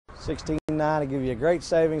$16,900 to give you a great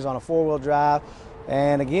savings on a four-wheel drive.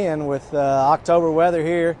 And again, with October weather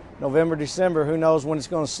here, November, December, who knows when it's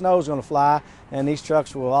going to snow is going to fly, and these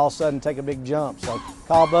trucks will all of a sudden take a big jump. So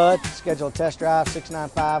call Bud, schedule a test drive,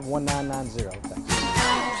 695-1990.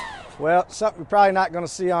 Thanks. Well, something you're probably not going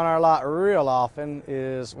to see on our lot real often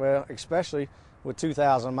is, well, especially with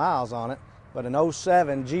 2,000 miles on it, but an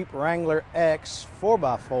 07 Jeep Wrangler X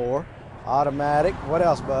 4x4 automatic. What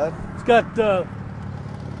else, Bud? It's got the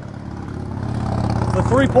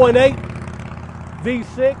 3.8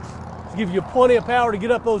 V6 to give you plenty of power to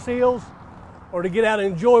get up those hills or to get out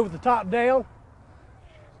and enjoy with the top down.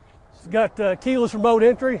 It's got keyless remote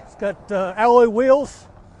entry. It's got alloy wheels.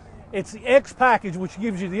 It's the X package, which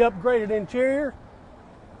gives you the upgraded interior,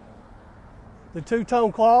 the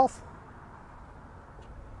two-tone cloth.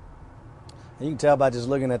 You can tell by just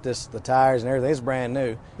looking at this, the tires and everything, it's brand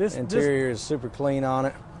new. The interior is super clean on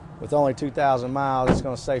it. With only 2,000 miles, it's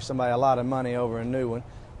going to save somebody a lot of money over a new one.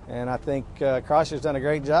 And I think Chrysler's done a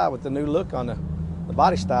great job with the new look on the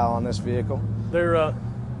body style on this vehicle. They're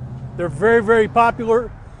very, very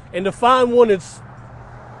popular. And to find one that's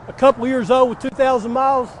a couple of years old with 2,000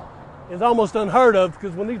 miles is almost unheard of,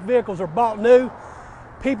 because when these vehicles are bought new,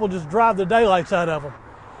 people just drive the daylights out of them.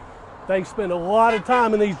 They spend a lot of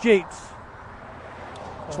time in these Jeeps.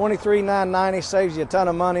 $23,990 saves you a ton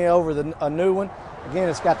of money over a new one. Again,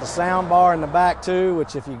 it's got the sound bar in the back too,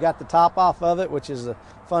 which if you got the top off of it, which is a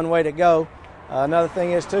fun way to go. Another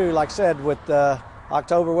thing is too, like I said, with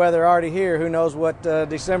October weather already here, who knows what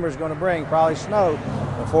December is going to bring? Probably snow.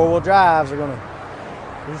 The four-wheel drives are going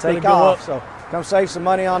to take off. So come save some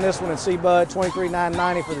money on this one and see Bud.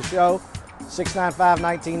 $23,990 for the show.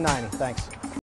 695-1990. Thanks.